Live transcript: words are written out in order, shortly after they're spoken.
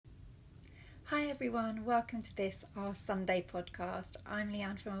Hi everyone, welcome to this, our Sunday podcast. I'm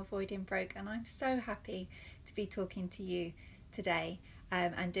Leanne from Avoiding Broke and I'm so happy to be talking to you today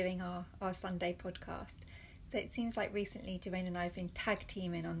and doing our Sunday podcast. So it seems like recently Jermaine and I have been tag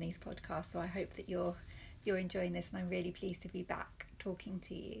teaming on these podcasts, so I hope that you're enjoying this and I'm really pleased to be back talking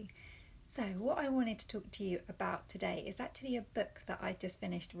to you. So what I wanted to talk to you about today is actually a book that I just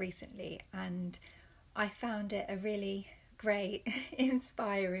finished recently, and I found it a really great,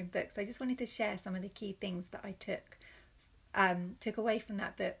 inspiring book. So I just wanted to share some of the key things that I took away from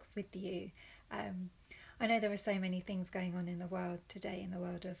that book with you. I know there are so many things going on in the world today, in the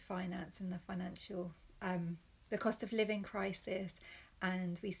world of finance and the financial, the cost of living crisis,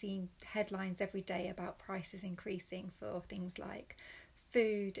 and we see headlines every day about prices increasing for things like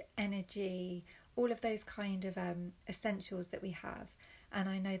food, energy, all of those kind of essentials that we have. And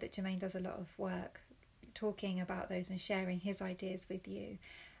I know that Jermaine does a lot of work talking about those and sharing his ideas with you.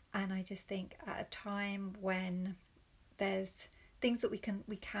 And I just think at a time when there's things that we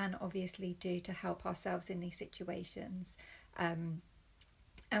can obviously do to help ourselves in these situations, and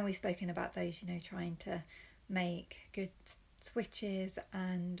we've spoken about those, trying to make good switches,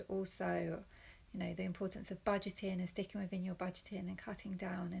 and also the importance of budgeting and sticking within your budgeting and cutting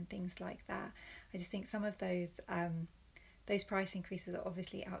down and things like that. I just think some of those price increases are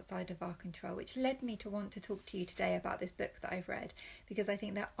obviously outside of our control, which led me to want to talk to you today about this book that I've read, because I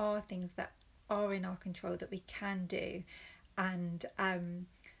think there are things that are in our control that we can do, and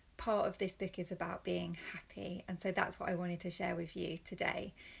part of this book is about being happy, and so that's what I wanted to share with you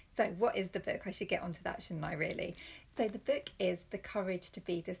today. So what is the book? I should get onto that, shouldn't I, really? So the book is The Courage to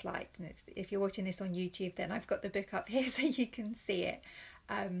Be Disliked, and if you're watching this on YouTube, then I've got the book up here so you can see it.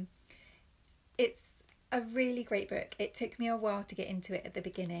 It's a really great book. It took me a while to get into it at the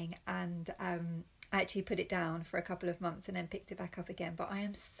beginning, and I actually put it down for a couple of months and then picked it back up again, but I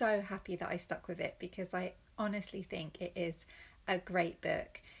am so happy that I stuck with it because I honestly think it is a great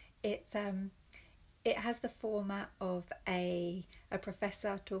book. It has the format of a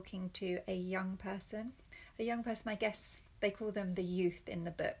professor talking to a young person. I guess they call them the youth in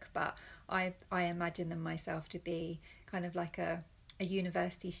the book, but I imagine them myself to be kind of like a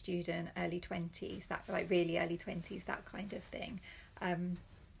university student, early 20s, that like really early 20s, that kind of thing. And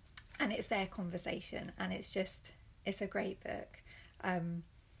it's their conversation, and it's a great book. And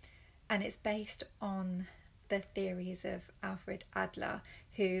it's based on the theories of Alfred Adler,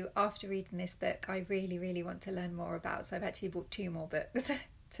 who, after reading this book, I really, really want to learn more about. So I've actually bought 2 more books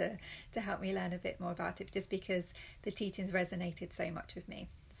to help me learn a bit more about it, just because the teachings resonated so much with me.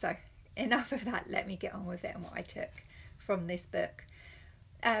 So enough of that, let me get on with it and what I took from this book.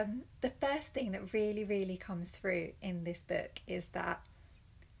 The first thing that really, really comes through in this book is that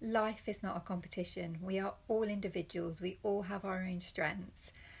life is not a competition. We are all individuals. We all have our own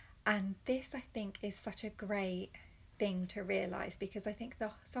strengths. And this, I think, is such a great thing to realise, because I think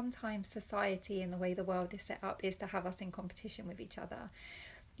sometimes society and the way the world is set up is to have us in competition with each other.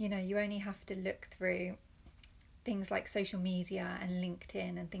 You only have to look through things like social media and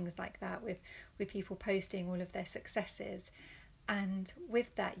LinkedIn and things like that with people posting all of their successes. And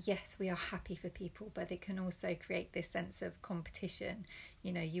with that, yes, we are happy for people, but it can also create this sense of competition.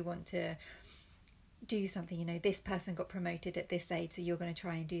 You want to do something, this person got promoted at this age, so you're going to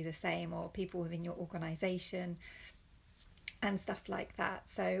try and do the same, or people within your organisation and stuff like that.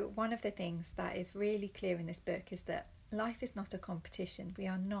 So one of the things that is really clear in this book is that life is not a competition. We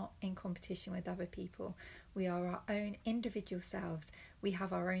are not in competition with other people. We are our own individual selves. We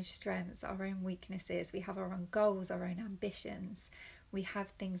have our own strengths, our own weaknesses. We have our own goals, our own ambitions. We have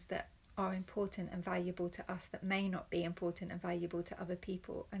things that are important and valuable to us that may not be important and valuable to other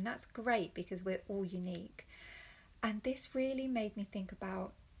people. And that's great, because we're all unique. And this really made me think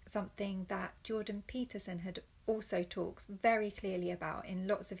about something that Jordan Peterson had also talks very clearly about in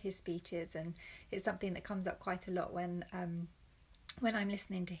lots of his speeches, and it's something that comes up quite a lot when I'm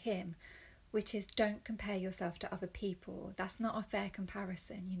listening to him, which is don't compare yourself to other people. That's not a fair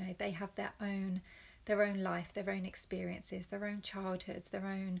comparison. They have their own life, their own experiences, their own childhoods, their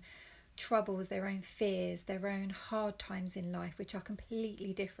own troubles, their own fears, their own hard times in life, which are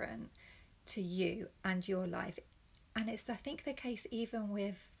completely different to you and your life. And it's, I think, the case even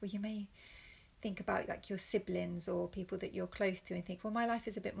with, you may think about like your siblings or people that you're close to and think, well, my life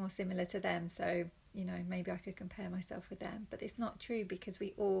is a bit more similar to them, so maybe I could compare myself with them. But it's not true, because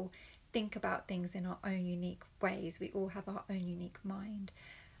we all think about things in our own unique ways. We all have our own unique mind.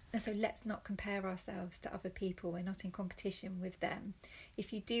 And so let's not compare ourselves to other people. We're not in competition with them.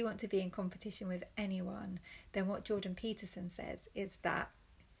 If you do want to be in competition with anyone, then what Jordan Peterson says is that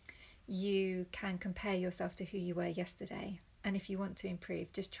you can compare yourself to who you were yesterday, And if you want to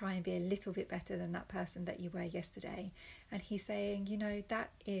improve, just try and be a little bit better than that person that you were yesterday. And he's saying, that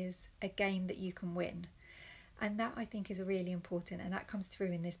is a game that you can win. And that, I think, is really important. And that comes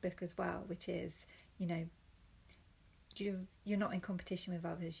through in this book as well, which is, you're not in competition with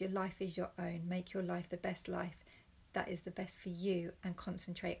others. Your life is your own. Make your life the best life that is the best for you, and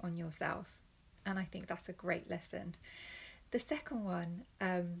concentrate on yourself. And I think that's a great lesson. The second one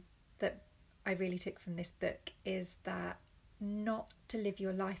that I really took from this book is that not to live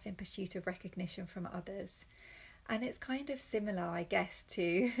your life in pursuit of recognition from others. And it's kind of similar, I guess,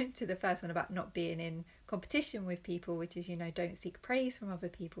 to the first one about not being in competition with people, which is, don't seek praise from other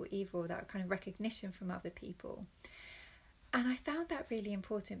people either, or that kind of recognition from other people. And I found that really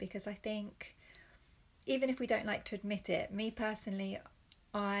important, because I think, even if we don't like to admit it, me personally,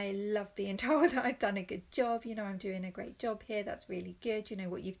 I love being told that I've done a good job, I'm doing a great job here, that's really good,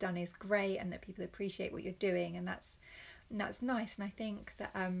 what you've done is great, and that people appreciate what you're doing, and that's nice. And I think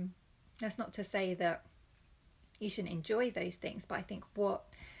that that's not to say that you shouldn't enjoy those things, but I think what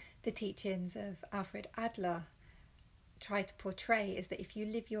the teachings of Alfred Adler try to portray is that if you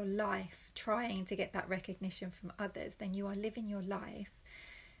live your life trying to get that recognition from others, then you are living your life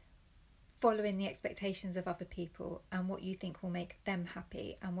following the expectations of other people and what you think will make them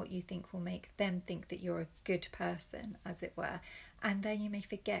happy and what you think will make them think that you're a good person, as it were. And then you may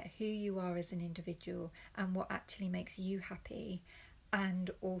forget who you are as an individual and what actually makes you happy,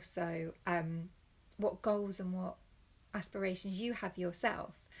 and also what goals and what aspirations you have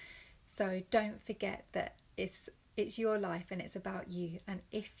yourself. So don't forget that it's your life and it's about you. And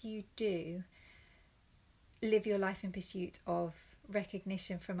if you do live your life in pursuit of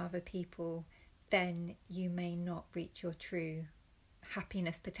recognition from other people, then you may not reach your true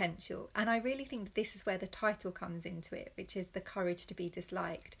happiness potential. And I really think this is where the title comes into it, which is the courage to be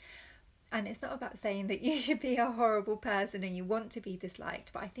disliked. And it's not about saying that you should be a horrible person and you want to be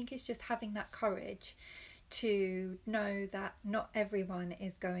disliked, but I think it's just having that courage to know that not everyone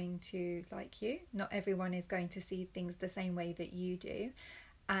is going to like you, not everyone is going to see things the same way that you do,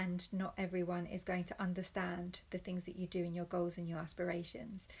 and not everyone is going to understand the things that you do and your goals and your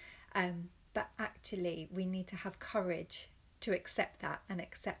aspirations. But actually we need to have courage to accept that and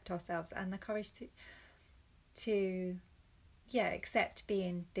accept ourselves, and the courage to accept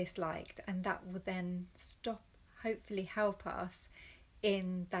being disliked, and that will then hopefully help us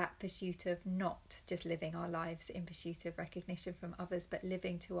in that pursuit of not just living our lives in pursuit of recognition from others, but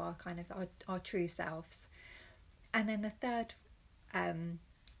living to our our true selves. And then the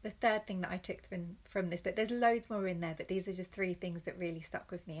third thing that I took from this book, there's loads more in there, but these are just 3 things that really stuck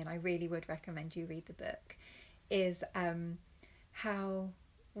with me, and I really would recommend you read the book, is how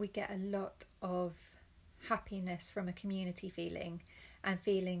we get a lot of happiness from a community feeling, and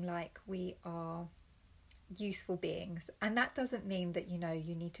feeling like we are useful beings. And that doesn't mean that you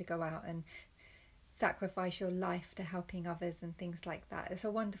need to go out and sacrifice your life to helping others and things like that. It's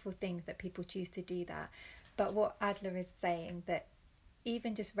a wonderful thing that people choose to do that, but what Adler is saying, that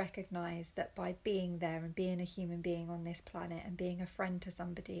even just recognize that by being there and being a human being on this planet and being a friend to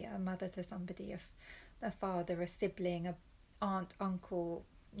somebody, a mother to somebody, a father, a sibling, a aunt, uncle,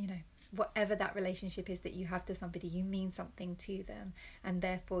 whatever that relationship is that you have to somebody, you mean something to them, and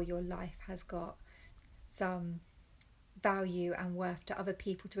therefore your life has got some value and worth to other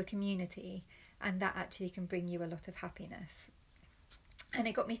people, to a community, and that actually can bring you a lot of happiness. And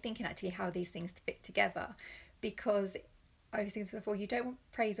it got me thinking actually how these things fit together, because I was thinking before, you don't want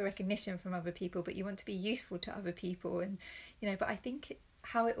praise or recognition from other people, but you want to be useful to other people, and but I think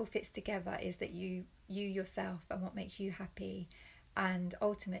how it all fits together is that you yourself and what makes you happy, and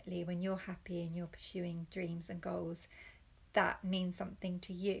ultimately when you're happy and you're pursuing dreams and goals that mean something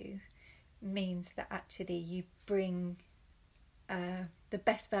to you, means that actually you bring the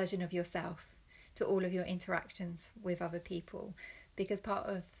best version of yourself to all of your interactions with other people. Because part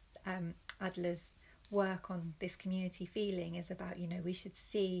of Adler's work on this community feeling is about, we should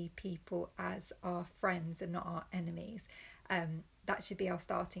see people as our friends and not our enemies. That should be our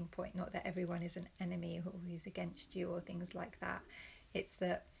starting point, not that everyone is an enemy or who's against you or things like that. It's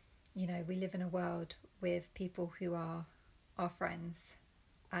that, we live in a world with people who are our friends,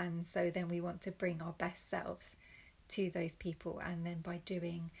 and so then we want to bring our best selves to those people. And then by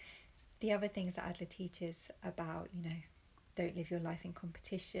doing the other things that Adler teaches about, don't live your life in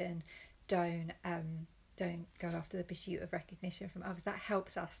competition, don't go after the pursuit of recognition from others, that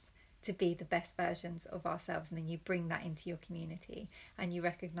helps us to be the best versions of ourselves. And then you bring that into your community and you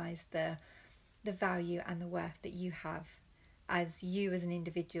recognise the value and the worth that you have as an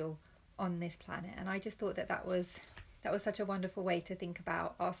individual on this planet. And I just thought that was such a wonderful way to think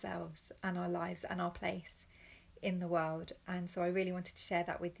about ourselves and our lives and our place in the world. And so I really wanted to share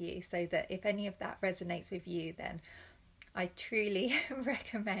that with you, so that if any of that resonates with you, then I truly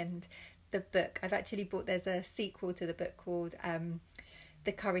recommend the book. I've actually there's a sequel to the book called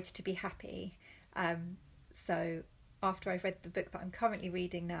The Courage to Be Happy. So after I've read the book that I'm currently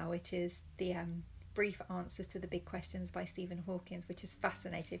reading now, which is the Brief Answers to the Big Questions by Stephen Hawking, which is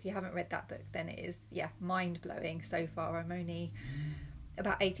fascinating. If you haven't read that book, then it is, mind-blowing so far. I'm only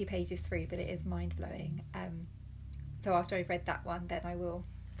about 80 pages through, but it is mind-blowing. So after I've read that one, then I will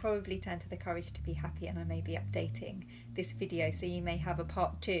probably turn to The Courage to Be Happy, and I may be updating this video, so you may have a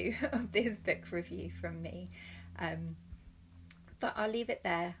part 2 of this book review from me. But I'll leave it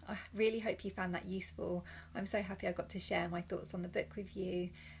there. I really hope you found that useful. I'm so happy I got to share my thoughts on the book with you.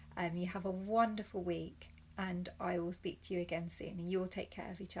 You have a wonderful week, and I will speak to you again soon. And you'll take care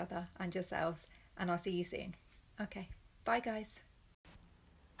of each other and yourselves, and I'll see you soon. Okay, bye guys.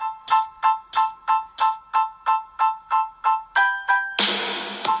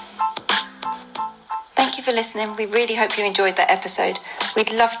 Thank you for listening. We really hope you enjoyed that episode.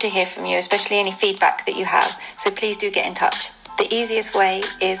 We'd love to hear from you, especially any feedback that you have. So please do get in touch. The easiest way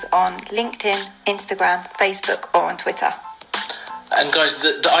is on LinkedIn, Instagram, Facebook, or on Twitter. And guys,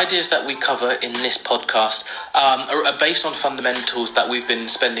 the ideas that we cover in this podcast are based on fundamentals that we've been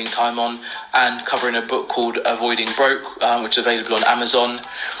spending time on and covering a book called Avoiding Broke, which is available on Amazon.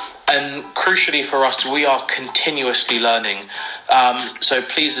 And crucially for us, we are continuously learning. So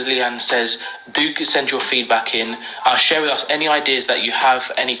please, as Leanne says, do send your feedback in. Share with us any ideas that you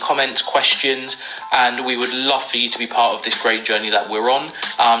have, any comments, questions, and we would love for you to be part of this great journey that we're on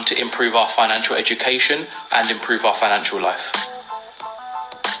to improve our financial education and improve our financial life.